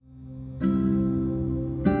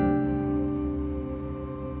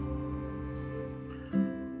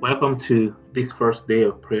Welcome to this first day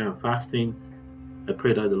of prayer and fasting. I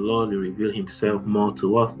pray that the Lord will reveal Himself more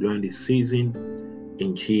to us during this season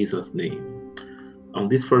in Jesus' name. On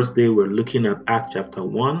this first day, we're looking at Acts chapter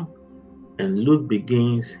 1, and Luke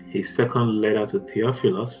begins his second letter to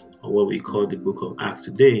Theophilus, or what we call the book of Acts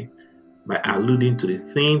today, by alluding to the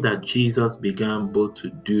thing that Jesus began both to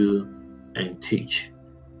do and teach,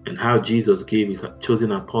 and how Jesus gave his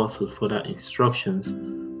chosen apostles further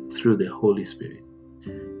instructions through the Holy Spirit.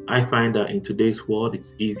 I find that in today's world,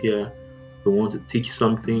 it's easier to want to teach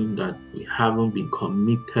something that we haven't been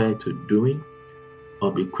committed to doing,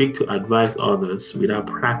 or be quick to advise others without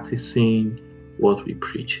practicing what we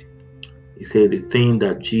preach. He said the thing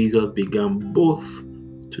that Jesus began both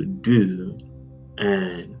to do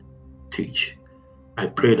and teach. I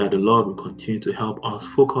pray that the Lord will continue to help us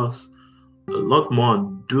focus a lot more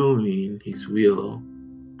on doing His will,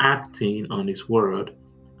 acting on His word,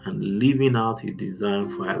 and living out His design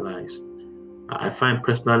for our lives. I find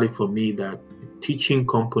personally for me that the teaching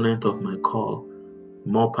component of my call is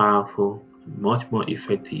more powerful and much more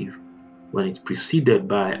effective when it's preceded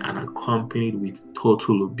by and accompanied with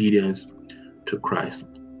total obedience to Christ.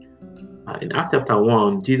 In Acts chapter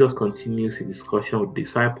 1, Jesus continues his discussion with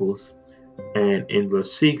disciples, and in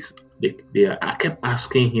verse 6, I kept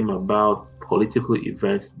asking him about political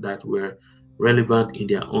events that were relevant in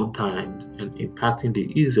their own times and impacting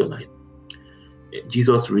the Israelites.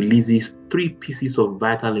 Jesus releases three pieces of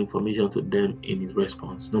vital information to them in his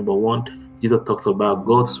response. Number one, Jesus talks about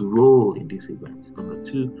God's role in these events. Number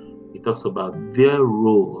two, he talks about their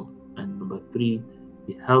role. And number three,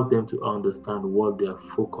 he helps them to understand what their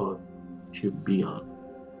focus should be on.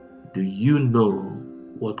 Do you know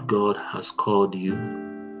what God has called you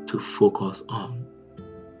to focus on?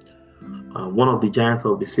 One of the giants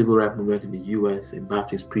of the civil rights movement in the U.S., a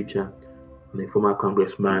Baptist preacher, the former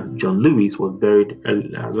Congressman John Lewis, was buried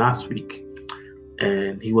last week,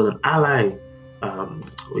 and he was an ally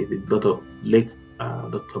with the late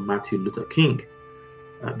Dr. Martin Luther King.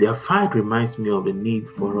 Their fight reminds me of the need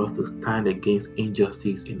for us to stand against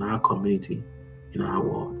injustice in our community, in our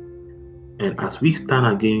world. And as we stand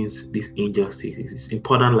against these injustices, it's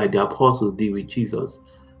important, like the apostles did with Jesus,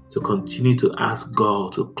 to continue to ask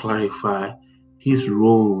God to clarify His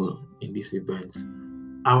role in these events,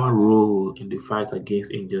 our role in the fight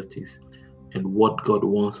against injustice, and what God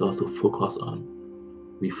wants us to focus on.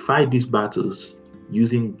 We fight these battles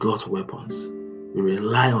using God's weapons. We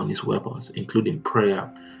rely on His weapons, including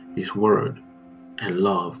prayer, His word, and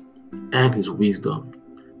love, and His wisdom.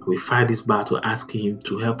 We fight this battle asking Him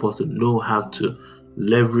to help us to know how to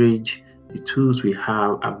leverage the tools we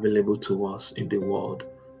have available to us in the world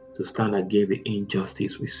to stand against the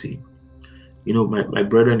injustice we see. You know, my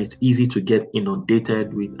brethren, it's easy to get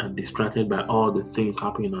inundated with and distracted by all the things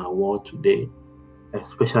happening in our world today,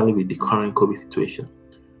 especially with the current COVID situation.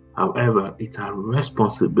 However, it's our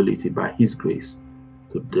responsibility by His grace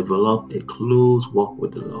to develop a close walk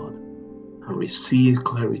with the Lord and receive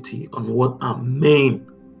clarity on what our main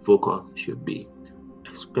focus should be,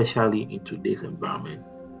 especially in today's environment.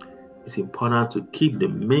 It's important to keep the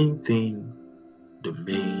main thing the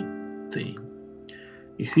main thing.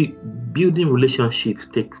 You see, building relationships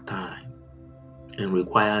takes time and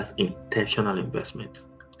requires intentional investment.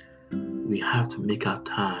 We have to make our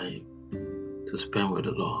time to spend with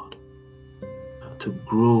the Lord, to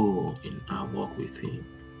grow in our walk with Him,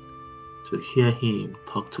 to hear Him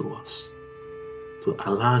talk to us, to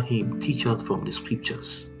allow Him teach us from the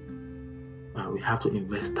scriptures. We have to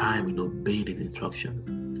invest time in obeying His instructions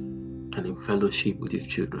and in fellowship with His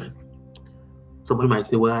children. Somebody might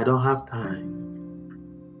say, well, I don't have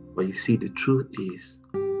time. But you see, the truth is,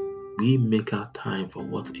 we make our time for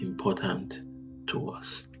what's important to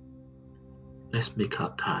us. Let's make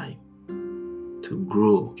our time to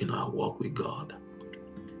grow in our walk with God.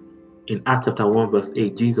 In Acts chapter 1, verse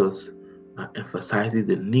 8, Jesus emphasizes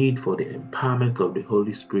the need for the empowerment of the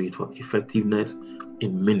Holy Spirit for effectiveness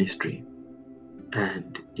in ministry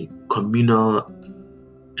and a communal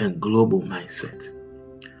and global mindset.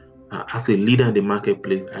 As a leader in the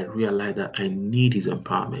marketplace, I realize that I need His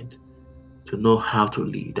empowerment to know how to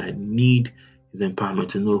lead. I need His empowerment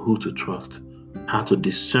to know who to trust, how to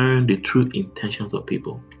discern the true intentions of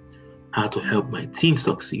people, how to help my team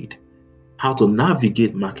succeed, how to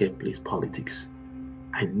navigate marketplace politics.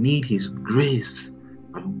 I need His grace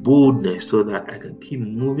and boldness so that I can keep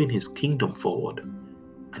moving His kingdom forward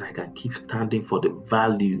and I can keep standing for the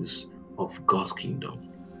values of God's kingdom.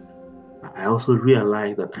 I also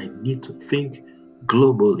realize that I need to think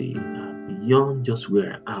globally beyond just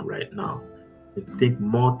where I am right now and think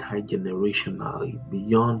multi-generationally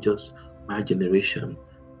beyond just my generation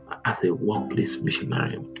as a workplace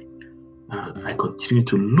missionary. I continue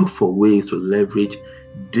to look for ways to leverage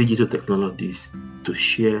digital technologies to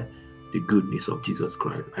share the good news of Jesus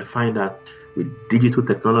Christ. I find that with digital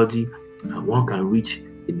technology, one can reach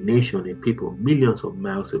a nation and people millions of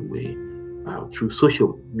miles away through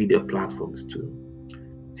social media platforms too.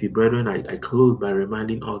 See, brethren, I close by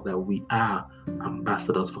reminding us that we are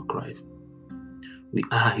ambassadors for Christ. We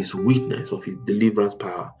are his witness of his deliverance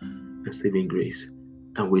power and saving grace.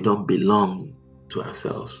 And we don't belong to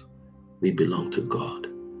ourselves. We belong to God.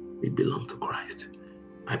 We belong to Christ.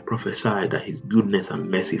 I prophesy that his goodness and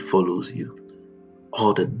mercy follows you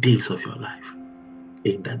all the days of your life.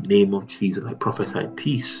 In the name of Jesus, I prophesy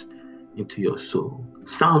peace into your soul,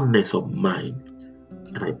 soundness of mind,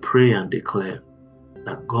 and I pray and declare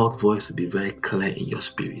that God's voice will be very clear in your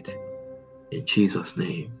spirit. In Jesus'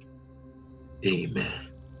 name, amen.